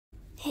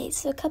Hey,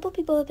 so a couple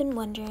people have been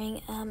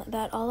wondering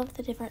about all of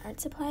the different art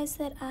supplies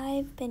that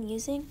I've been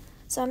using.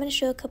 So I'm going to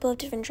show a couple of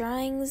different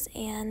drawings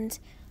and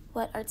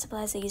what art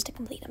supplies I use to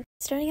complete them.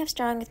 Starting off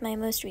strong with my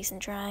most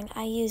recent drawing,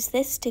 I used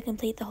this to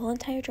complete the whole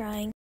entire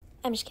drawing.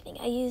 I'm just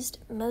kidding. I used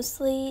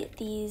mostly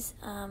these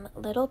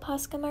little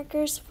Posca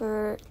markers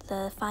for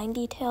the fine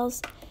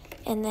details,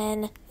 and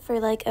then for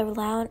like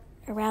around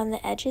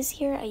the edges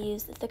here, I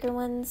used the thicker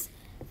ones,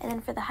 and then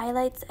for the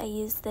highlights, I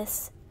used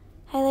this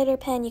highlighter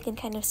pen. You can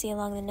kind of see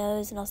along the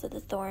nose and also the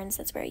thorns.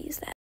 That's where I use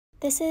that.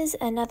 This is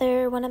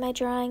another one of my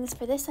drawings.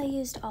 For this, I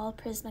used all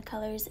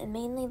Prismacolors and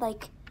mainly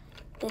like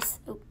this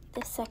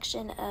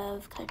section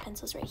of colored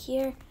pencils right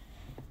here.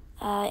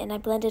 And I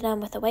blended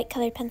them with a white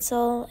colored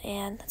pencil,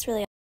 and that's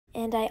really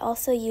all. And I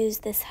also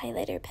used this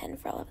highlighter pen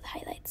for all of the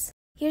highlights.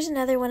 Here's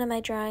another one of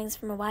my drawings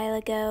from a while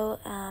ago.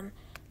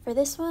 For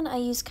this one, I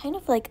used kind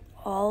of like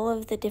all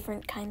of the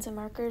different kinds of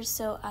markers.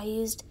 So I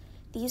used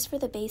these for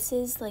the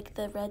bases, like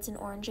the reds and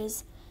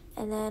oranges,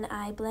 and then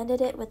I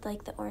blended it with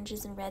like the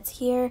oranges and reds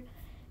here.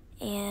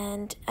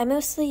 And I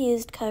mostly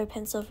used colored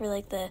pencil for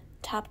like the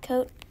top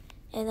coat,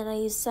 and then I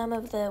used some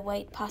of the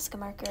white Posca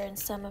marker and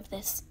some of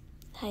this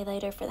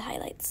highlighter for the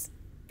highlights.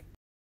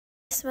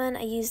 This one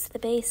I used the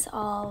base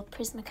all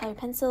Prismacolor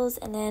pencils,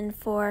 and then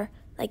for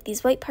like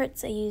these white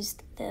parts I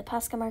used the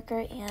Posca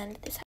marker and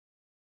this.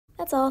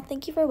 That's all.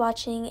 Thank you for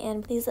watching,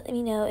 and please let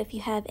me know if you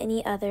have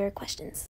any other questions.